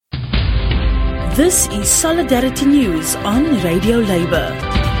This is Solidarity News on Radio Labour.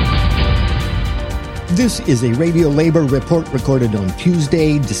 This is a Radio Labour report recorded on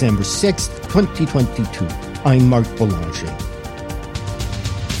Tuesday, December 6th, 2022. I'm Mark Boulanger.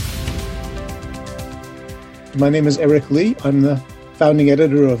 My name is Eric Lee. I'm the founding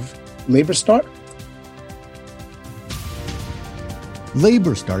editor of Labour Start.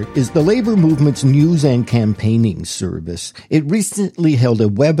 Labour Start is the labour movement's news and campaigning service. It recently held a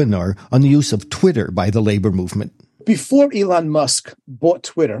webinar on the use of Twitter by the labour movement. Before Elon Musk bought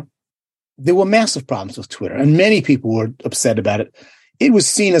Twitter, there were massive problems with Twitter, and many people were upset about it. It was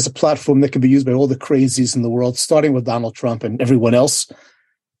seen as a platform that could be used by all the crazies in the world, starting with Donald Trump and everyone else.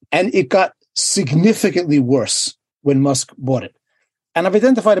 And it got significantly worse when Musk bought it. And I've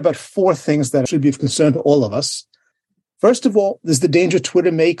identified about 4 things that should be of concern to all of us. First of all, there's the danger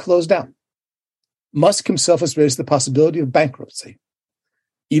Twitter may close down. Musk himself has raised the possibility of bankruptcy.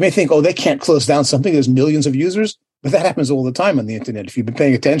 You may think, they can't close down something. There's millions of users. But that happens all the time on the internet. If you've been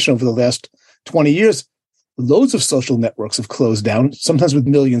paying attention over the last 20 years, loads of social networks have closed down, sometimes with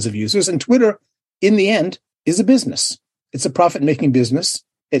millions of users. And Twitter, in the end, is a business. It's a profit-making business.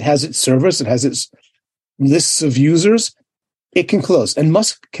 It has its servers. It has its lists of users. It can close. And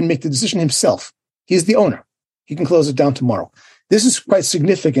Musk can make the decision himself. He's the owner. He can close it down tomorrow. This is quite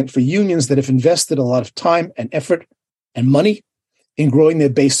significant for unions that have invested a lot of time and effort and money in growing their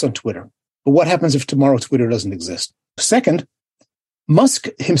base on Twitter. But what happens if tomorrow Twitter doesn't exist? Second, Musk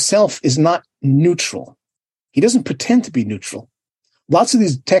himself is not neutral. He doesn't pretend to be neutral. Lots of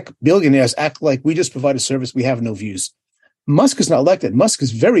these tech billionaires act like we just provide a service, we have no views. Musk is not like that. Musk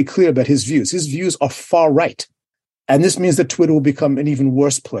is very clear about his views. His views are far right. And this means that Twitter will become an even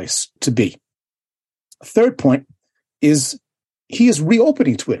worse place to be. Third point is he is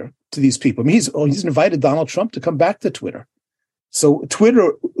reopening Twitter to these people. I mean, he's invited Donald Trump to come back to Twitter. So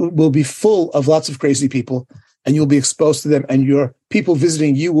Twitter will be full of lots of crazy people, and you'll be exposed to them, and your people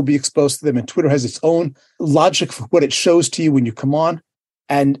visiting you will be exposed to them. And Twitter has its own logic for what it shows to you when you come on,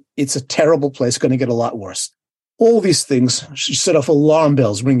 and it's a terrible place, going to get a lot worse. All these things should set off alarm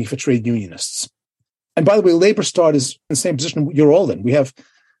bells ringing for trade unionists. And by the way, Labour Start is in the same position you're all in. We have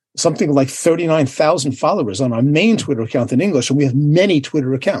something like 39,000 followers on our main Twitter account in English, and we have many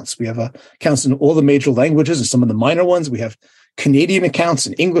Twitter accounts. We have accounts in all the major languages and some of the minor ones. We have Canadian accounts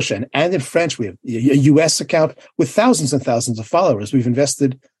in English and in French. We have a US account with thousands and thousands of followers. We've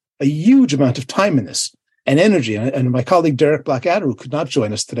invested a huge amount of time in this and energy. And my colleague Derek Blackadder, who could not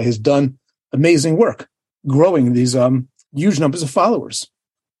join us today, has done amazing work growing these huge numbers of followers.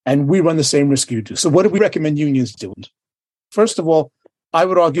 And we run the same risk you do. So what do we recommend unions do? First of all, I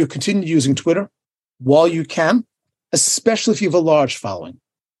would argue continue using Twitter while you can, especially if you have a large following.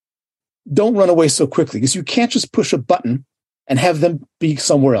 Don't run away so quickly, because you can't just push a button and have them be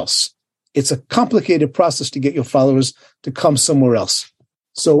somewhere else. It's a complicated process to get your followers to come somewhere else.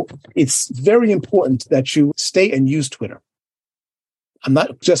 So it's very important that you stay and use Twitter. I'm not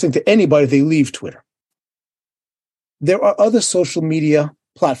suggesting to anybody they leave Twitter. There are other social media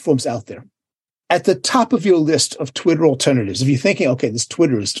platforms out there. At the top of your list of Twitter alternatives, if you're thinking, okay, this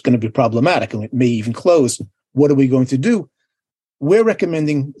Twitter is going to be problematic and it may even close, what are we going to do? We're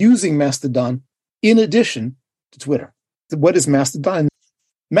recommending using Mastodon in addition to Twitter. What is Mastodon?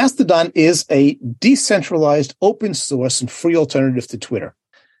 Mastodon is a decentralized, open source, and free alternative to Twitter.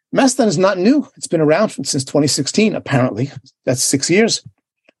 Mastodon is not new. It's been around since 2016, apparently. That's 6 years.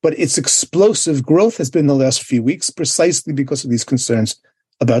 But its explosive growth has been the last few weeks, precisely because of these concerns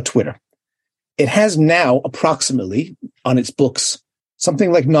about Twitter. It has now approximately, on its books,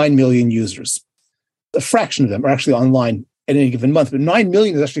 something like 9 million users. A fraction of them are actually online at any given month, but 9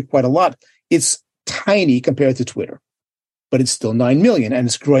 million is actually quite a lot. It's tiny compared to Twitter, but it's still 9 million, and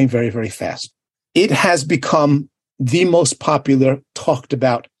it's growing very, very fast. It has become the most popular, talked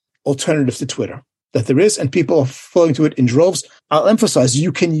about alternative to Twitter that there is, and people are flowing to it in droves. I'll emphasize,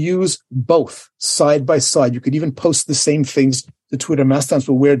 you can use both side by side. You could even post the same things to Twitter. Mastodon's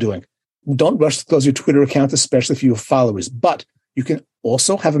what we're doing. Don't rush to close your Twitter account, especially if you have followers. But you can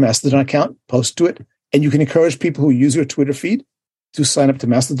also have a Mastodon account, post to it, and you can encourage people who use your Twitter feed to sign up to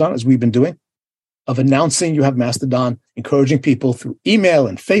Mastodon, as we've been doing, of announcing you have Mastodon, encouraging people through email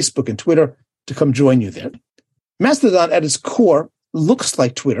and Facebook and Twitter to come join you there. Mastodon at its core looks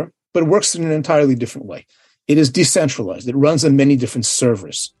like Twitter, but it works in an entirely different way. It is decentralized. It runs on many different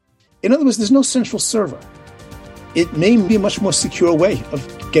servers. In other words, there's no central server. It may be a much more secure way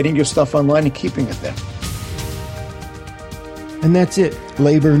of getting your stuff online and keeping it there. And that's it.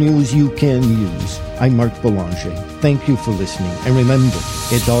 Labor news you can use. I'm Mark Boulanger. Thank you for listening. And remember,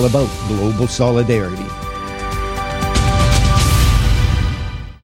 it's all about global solidarity.